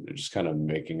is I'm just kind of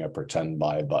making a pretend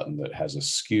buy button that has a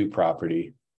SKU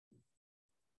property.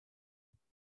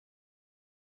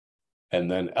 And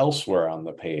then elsewhere on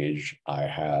the page, I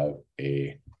have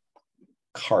a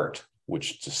cart,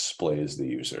 which displays the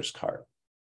user's cart.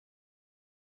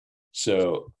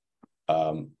 So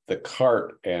the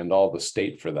cart and all the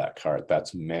state for that cart,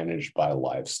 that's managed by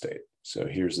LiveState. So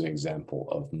here's an example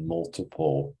of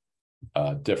multiple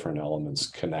different elements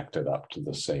connected up to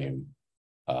the same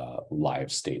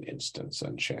LiveState instance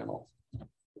and channel.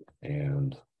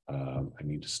 And I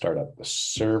need to start up the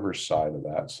server side of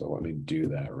that. So let me do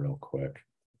that real quick.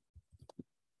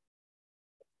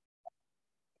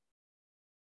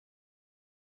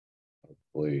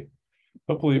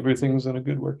 Hopefully everything's in a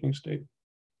good working state.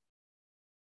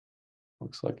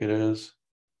 Looks like it is.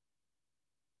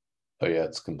 Oh yeah,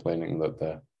 it's complaining that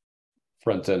the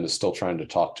front end is still trying to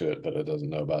talk to it, but it doesn't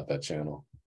know about that channel.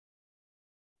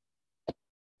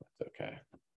 That's okay.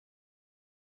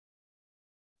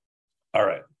 All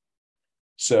right.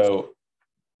 So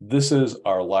this is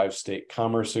our LiveState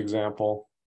Commerce example.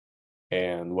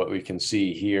 And what we can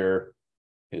see here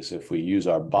is if we use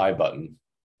our buy button,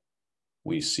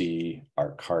 we see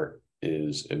our cart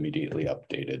is immediately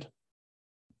updated.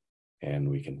 And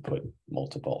we can put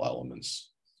multiple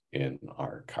elements in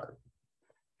our cart.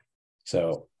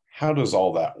 So how does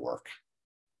all that work?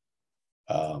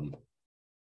 The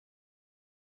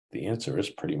answer is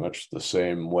pretty much the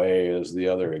same way as the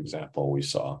other example we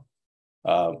saw.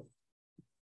 The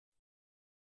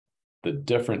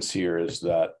difference here is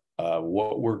that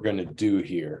what we're going to do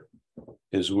here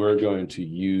is we're going to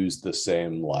use the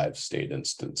same LiveState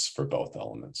instance for both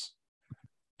elements.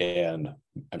 And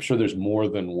I'm sure there's more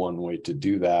than one way to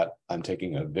do that. I'm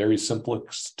taking a very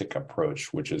simplistic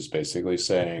approach, which is basically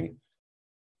saying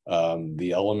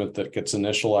the element that gets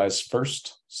initialized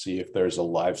first, see if there's a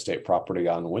LiveState property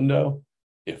on window.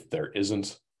 If there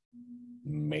isn't,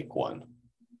 make one.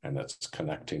 And that's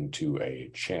connecting to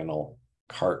a channel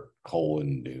cart :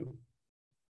 new.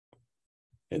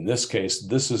 In this case,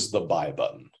 this is the buy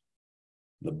button.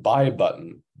 The buy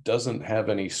button doesn't have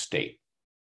any state.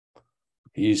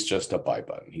 He's just a buy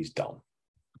button. He's dumb.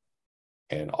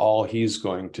 And all he's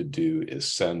going to do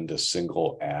is send a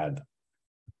single add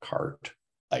cart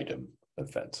item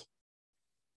event.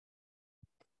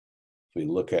 We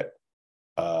look at,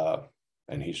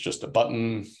 and he's just a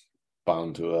button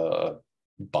bound to a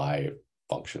buy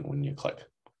function when you click.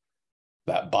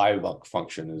 That buy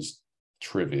function is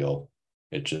trivial.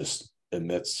 It just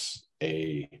emits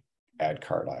a add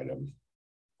cart item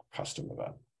custom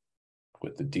event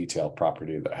with the detail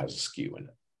property that has a skew in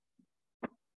it.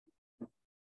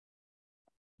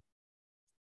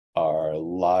 Our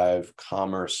live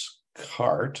commerce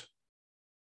cart,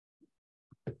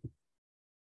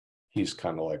 he's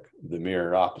kind of like the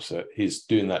mirror opposite. He's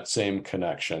doing that same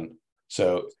connection.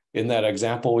 So in that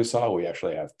example we saw, we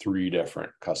actually have 3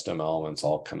 different custom elements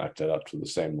all connected up to the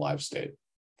same live state.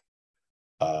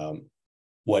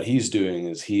 What he's doing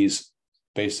is he's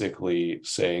basically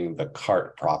saying the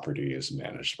cart property is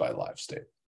managed by LiveState.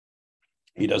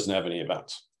 He doesn't have any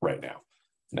events right now.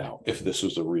 Now, if this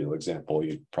was a real example,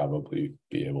 you'd probably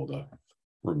be able to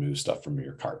remove stuff from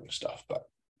your cart and stuff. But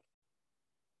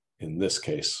in this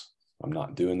case, I'm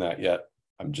not doing that yet.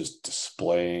 I'm just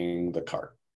displaying the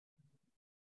cart.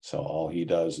 So all he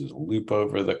does is loop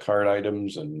over the cart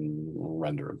items and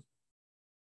render them.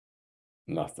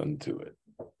 Nothing to it.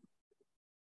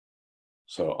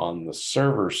 So on the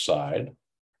server side,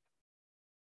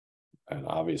 and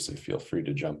obviously feel free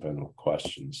to jump in with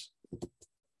questions.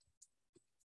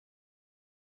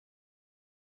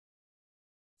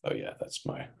 Oh yeah, that's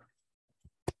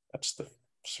the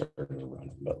server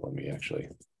running, but let me actually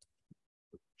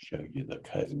show you the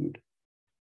code.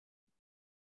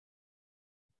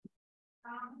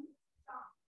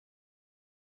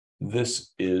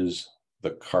 This is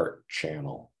the cart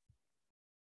channel.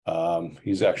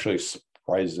 He's actually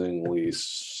surprisingly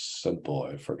simple.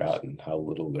 I've forgotten how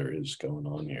little there is going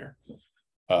on here.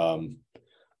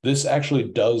 This actually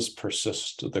does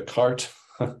persist the cart,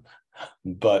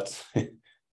 but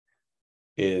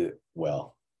yeah.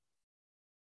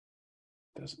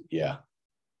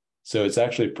 So it's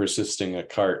actually persisting a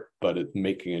cart, but it's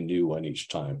making a new one each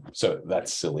time. So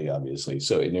that's silly, obviously.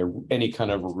 So in any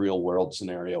kind of real world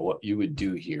scenario, what you would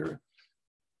do here,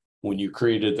 when you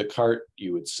created the cart,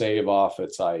 you would save off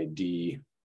its ID,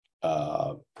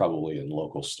 probably in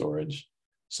local storage,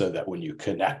 so that when you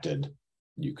connected,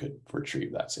 you could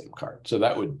retrieve that same cart. So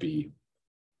that would be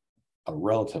a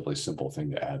relatively simple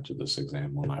thing to add to this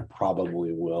example, and I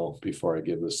probably will before I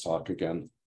give this talk again.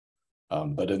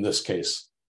 But in this case,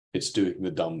 it's doing the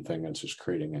dumb thing and just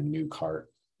creating a new cart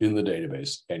in the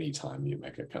database anytime you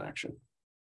make a connection.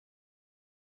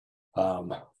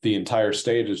 The entire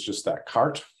state is just that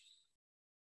cart.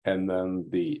 And then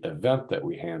the event that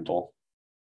we handle,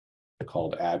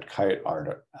 called add cart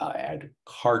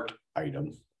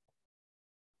item,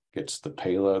 gets the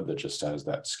payload that just has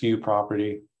that skew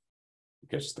property,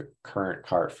 gets the current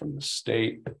cart from the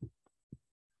state,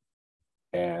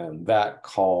 and that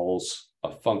calls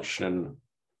a function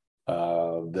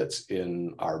that's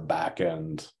in our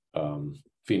backend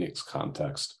Phoenix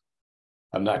context.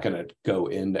 I'm not going to go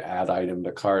into add item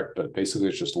to cart, but basically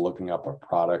it's just looking up a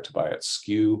product by its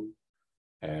SKU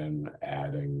and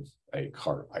adding a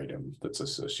cart item that's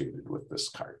associated with this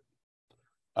cart.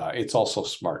 It's also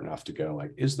smart enough to go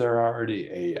like, is there already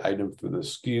a item for the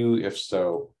SKU? If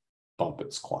so, bump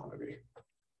its quantity.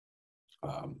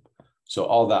 So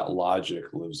all that logic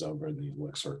lives over the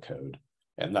Elixir code,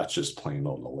 and that's just plain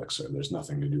old Elixir. There's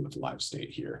nothing to do with LiveState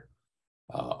here.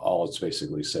 All it's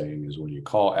basically saying is when you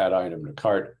call add item to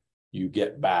cart, you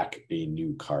get back a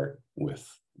new cart with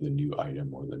the new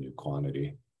item or the new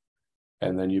quantity.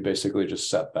 And then you basically just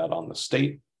set that on the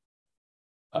state,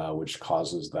 which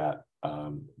causes that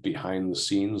behind the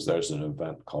scenes, there's an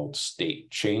event called state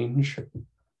change,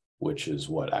 which is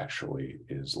what actually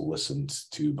is listened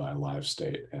to by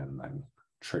LiveState and then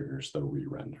triggers the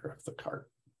re-render of the cart.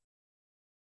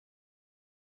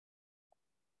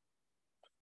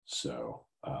 So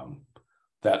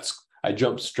I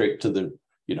jumped straight to the,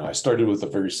 I started with a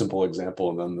very simple example,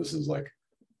 and then this is like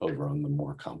over on the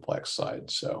more complex side.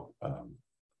 So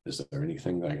is there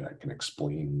anything that I can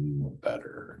explain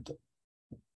better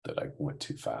that I went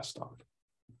too fast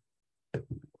on?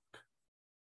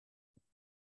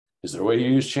 Is there a way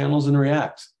you use channels in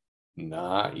React?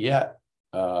 Not yet.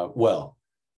 Well,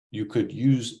 you could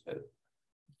use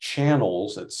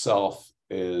channels itself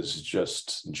is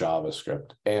just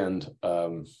JavaScript. And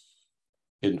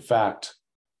in fact,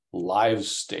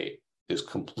 LiveState is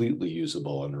completely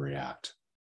usable in React.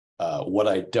 What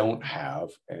I don't have,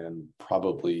 and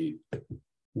probably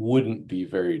wouldn't be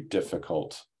very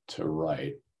difficult to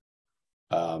write,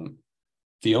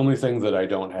 the only thing that I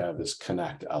don't have is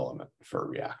connect element for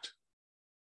React.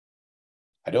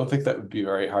 I don't think that would be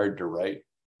very hard to write.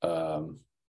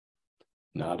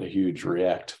 Not a huge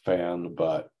React fan,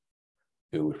 but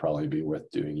it would probably be worth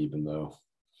doing, even though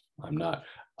I'm not.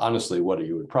 Honestly, what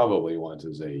you would probably want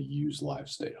is a use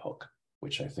LiveState hook,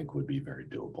 which I think would be very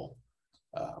doable.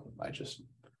 I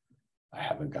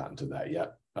haven't gotten to that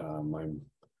yet. I'm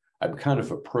kind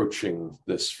of approaching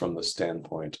this from the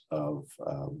standpoint of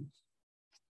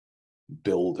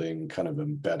building kind of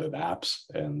embedded apps,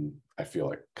 and I feel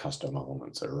like custom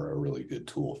elements are a really good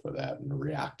tool for that, and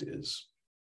React is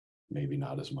maybe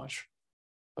not as much.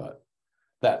 But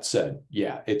that said,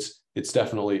 yeah, it's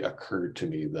definitely occurred to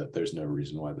me that there's no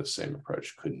reason why the same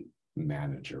approach couldn't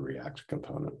manage a React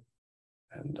component,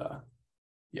 and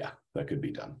yeah, that could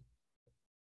be done.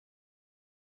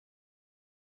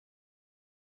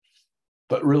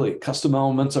 But really, custom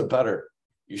elements are better.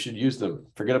 You should use them.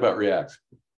 Forget about React.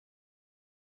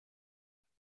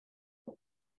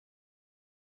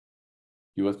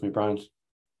 You with me, Brian?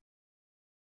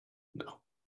 No.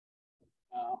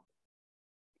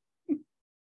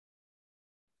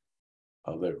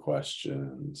 Other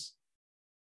questions?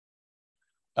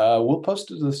 We'll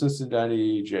post it to the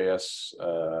Cincinnati JS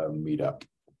meetup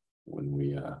when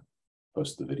we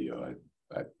post the video.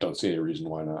 I don't see any reason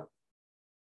why not.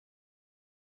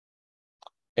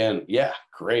 And yeah,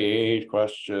 great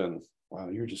question. Wow,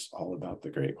 you're just all about the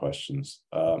great questions.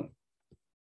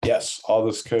 Yes, all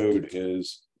this code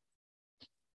is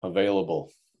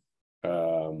available.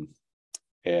 And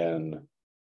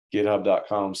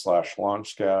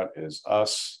github.com/launchscout is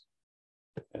us.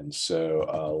 And so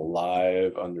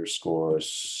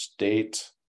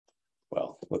live_state.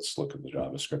 Well, let's look at the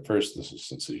JavaScript first. This is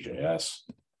Cincinnati.js.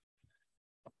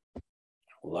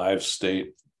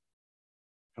 LiveState.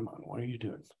 Come on, what are you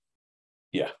doing?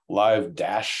 Yeah,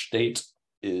 live-state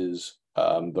is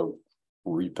the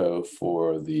repo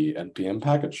for the NPM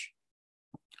package.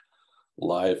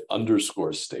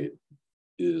 Live_state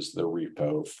is the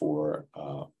repo for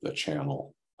the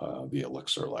channel, the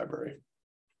Elixir library.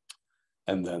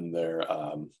 And then there's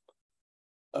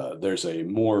a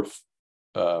more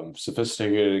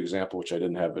sophisticated example, which I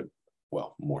didn't have it,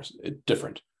 well, more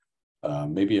different.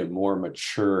 Maybe a more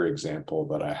mature example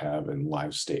that I have in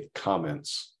LiveState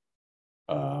comments,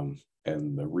 and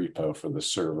the repo for the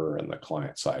server and the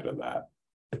client side of that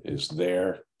is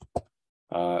there.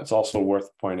 It's also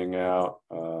worth pointing out,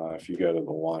 if you go to the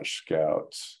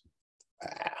LaunchScout,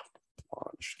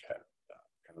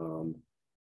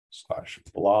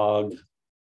 launchscout.com/blog.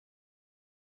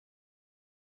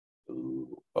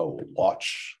 Oh,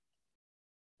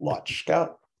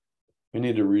 LaunchScout. We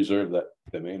need to reserve that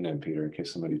domain name, Peter, in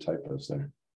case somebody typos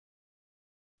there.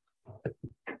 I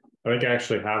think I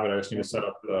actually have it. I just need to set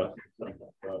up the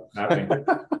mapping.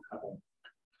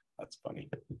 That's funny.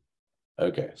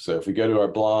 Okay, so if we go to our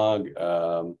blog,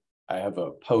 I have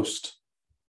a post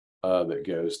that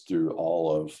goes through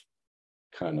all of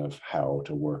kind of how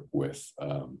to work with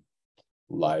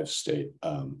LiveState.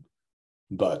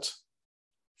 But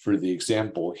for the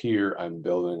example here, I'm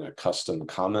building a custom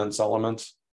comments element.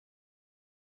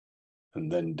 And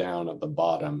then down at the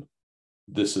bottom,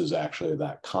 this is actually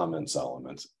that comments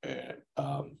element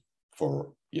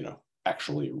for,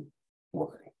 actually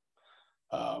working.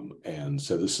 And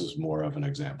so this is more of an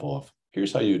example of,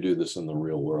 here's how you do this in the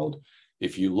real world.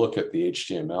 If you look at the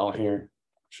HTML here,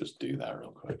 let's just do that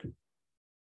real quick.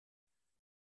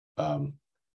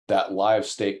 That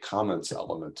LiveState comments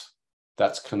element,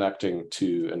 that's connecting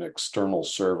to an external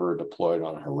server deployed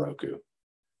on Heroku.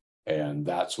 And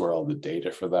that's where all the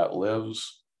data for that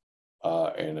lives.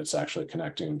 And it's actually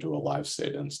connecting to a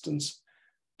LiveState instance.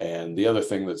 And the other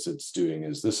thing that it's doing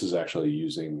is this is actually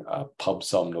using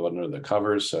PubSub under the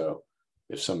covers. So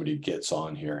if somebody gets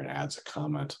on here and adds a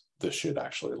comment, this should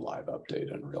actually live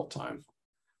update in real time,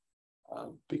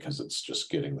 because it's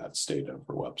just getting that state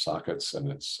over WebSockets,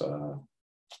 and it's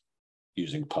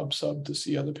using PubSub to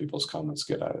see other people's comments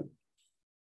get added.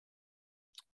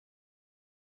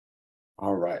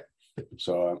 All right,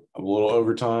 so I'm a little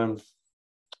over time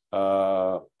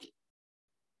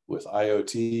with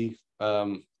IoT.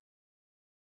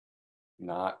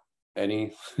 Not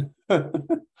any.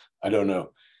 I don't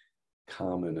know.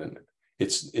 Common, and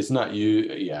it's not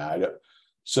you. Yeah, I don't.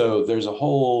 So there's a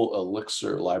whole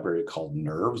Elixir library called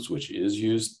Nerves, which is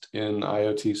used in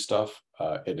IoT stuff,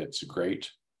 and it's great.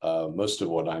 Most of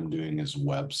what I'm doing is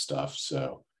web stuff,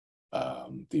 so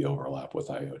the overlap with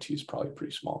IoT is probably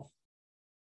pretty small.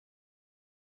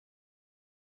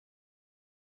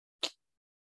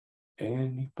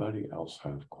 anybody else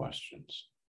have questions?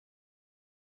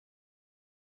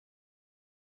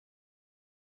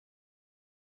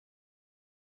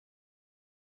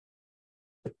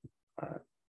 All right,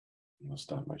 I'm gonna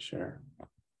stop my share.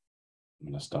 I'm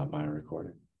gonna stop my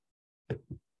recording.